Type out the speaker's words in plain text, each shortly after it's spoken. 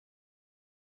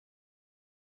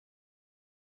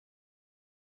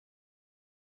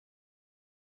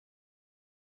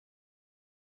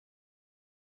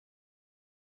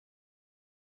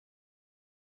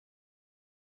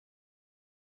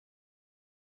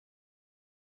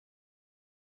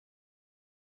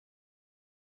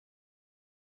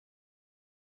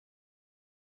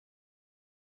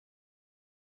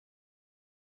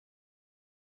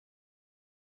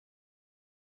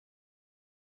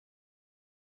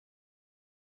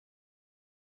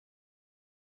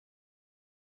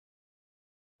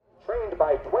trained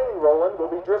by Dwayne Rowland, will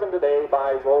be driven today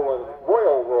by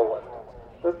Royal Rowland.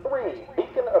 The 3,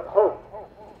 Beacon of Hope,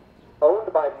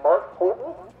 owned by Mark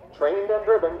Holton, trained and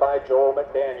driven by Joel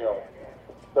McDaniel.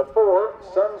 The 4,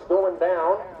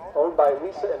 Sunsgoingdown, owned by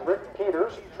Lisa and Rick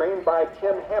Peters, trained by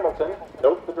Kim Hamilton.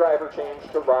 Note the driver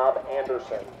change to Rob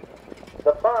Anderson.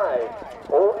 The 5,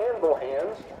 Ole Anvil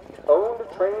Hands, owned,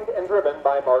 trained, and driven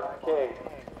by Mark King.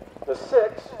 The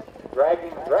 6,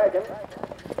 Dragging Dragon,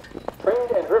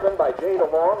 trained and driven by Jay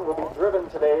DeLong, will be driven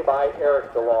today by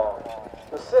Eric DeLong.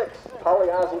 The 6,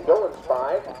 Pozzyozzy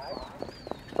Gonspi,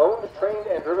 owned, trained,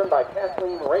 and driven by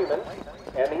Kathleen Raymond.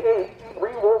 And the 8,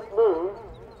 Three Wolf Moon,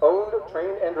 owned,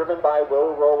 trained, and driven by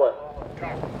Will Rowland.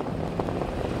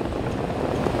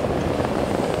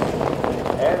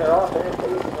 And they're off and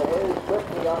facing away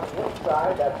swiftly on the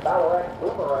inside. That's Ballerat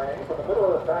Boomerang. From the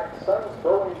middle of the track,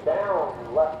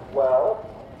 Sunsgoingdown left well.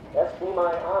 SP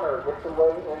My Honor gets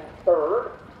away in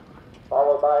 3rd,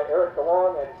 followed by Eric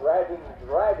DeLong and Dragging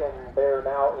Dragon there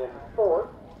now in 4th.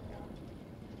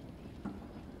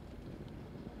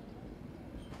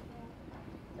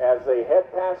 As they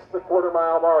head past the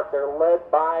quarter-mile mark, they're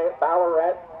led by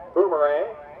Ballerat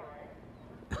Boomerang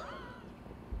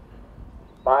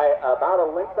by about a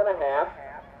length and a half.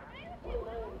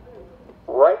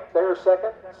 Right there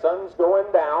second,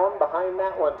 Sunsgoingdown. Behind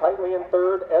that one, tightly in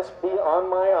 3rd, SP On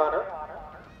My Honor.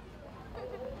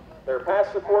 They're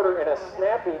past the quarter in a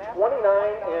snappy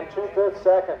 29 and 2/5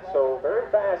 seconds, so very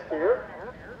fast here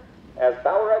as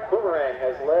Ballerat Boomerang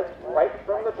has led right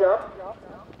from the jump.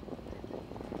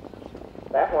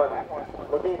 That one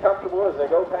looking comfortable as they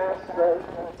go past the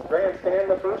grandstand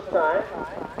the first time.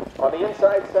 On the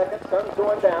inside second,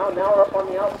 Sunsgoingdown. Now up on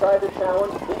the outside to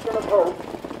challenge Beacon of Hope.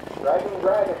 Dragging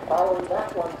Dragon following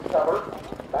that one's cover.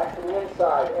 Back to the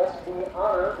inside, SP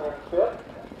Honor in 5th.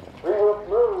 Three Wolf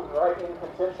Moon right in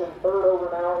contention, 3rd over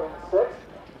now in 6th.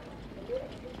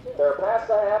 They're past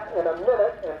the half in a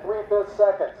minute and 3/5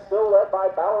 seconds. Still led by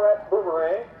Ballerat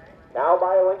Boomerang. Now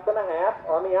by a length and a half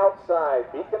on the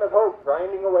outside. Beacon of Hope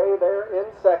grinding away there in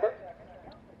 2nd.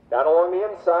 Down along the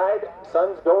inside,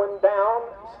 Sunsgoingdown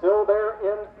still there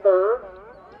in 3rd.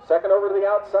 2nd over to the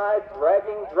outside,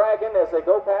 Dragging Dragon as they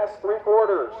go past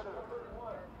 3/4.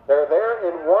 They're there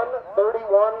in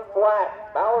 1:31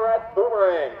 flat. Ballerat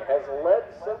Boomerang has led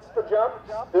since the jump,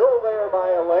 still there by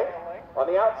a length. On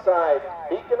the outside,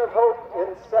 Beacon of Hope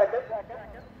in 2nd.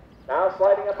 Now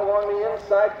sliding up along the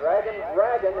inside, Dragging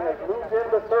Dragon has moved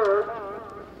into 3rd.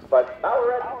 But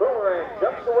Ballerat Boomerang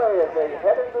jumps away as they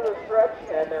head into the stretch,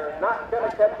 and they're not going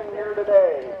to catch him here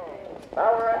today.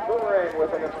 Ballerat Boomerang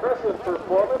with an impressive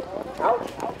performance, out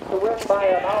to win by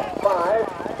about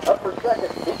 5. Up for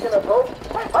 2nd, Beacon of Hope,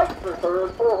 tight for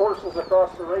 3rd. 4 horses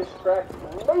across the racetrack,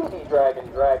 maybe Dragging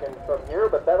Dragon from here,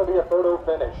 but that'll be a photo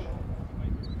finish.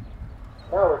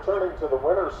 Now returning to the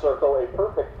winner's circle, a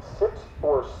perfect 6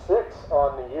 for 6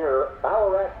 on the year,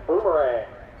 Ballerat Boomerang.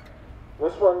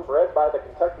 This one bred by the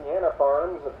Kentuckiana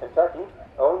Farms of Kentucky,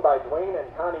 owned by Dwayne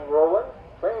and Connie Rowland,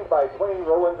 trained by Dwayne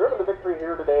Rowland, driven to victory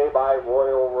here today by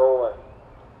Royal Rowland.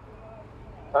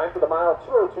 Time for the mile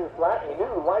 2:02 flat, a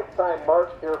new lifetime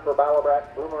mark here for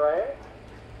Ballerat Boomerang.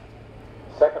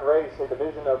 Second race, a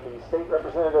division of the state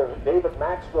representative David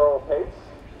Maxwell pace.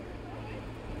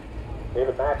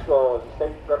 David Maxwell is a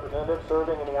state representative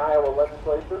serving in the Iowa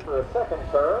legislature for a 2nd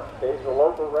term. Dave's a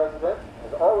local resident,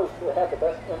 has always had the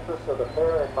best interests of the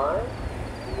fair in mind.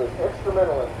 He was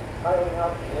instrumental in tiling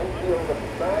out the infield of the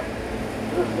track.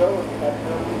 Years ago, at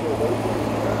no legal waiting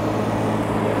here.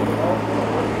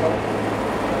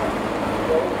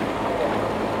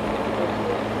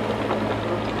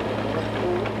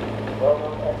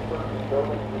 Well-known expert in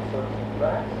building, research, and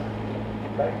tracks.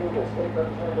 Thank you to State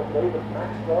Representative David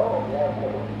Maxwell. We have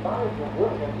 5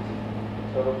 divisions,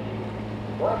 so the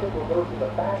blanket will go to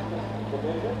the fastest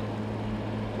division.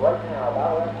 Right now,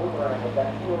 Ballerat Boomerang with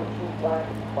that 2:02 flat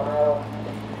mile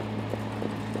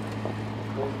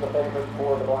is the favorite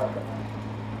for the blanket.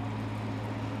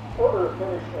 Order of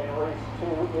finish in race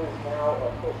 2 is now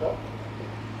official.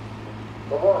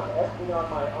 The 1, SP On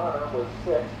My Honor, was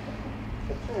 6th.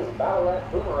 The 2,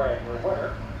 Ballerat Boomerang, your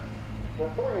winner. The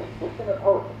 3, Beacon of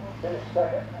Hope, finished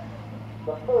 2nd.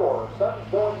 The 4,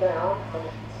 Sunsgoingdown,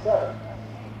 finished 7th.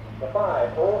 The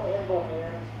 5, Ole Anvil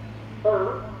Hands,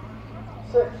 3rd.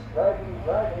 6, Dragging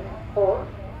Dragon, 4th.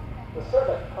 The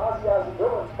 7, Pozzyozzy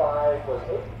Gonspi, was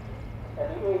 8th. And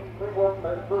the 8, Three Wolf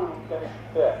Moon, finished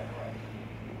 5th.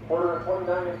 Quarter of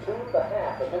 29 and 2, the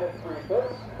half, a minute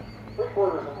 3/5.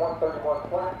 3/4 and 1:31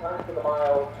 flat. Time for the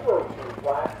mile 2:02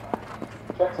 flat.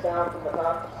 Checks down from the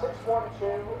top,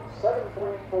 612,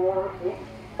 734,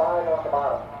 85 on the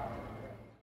bottom.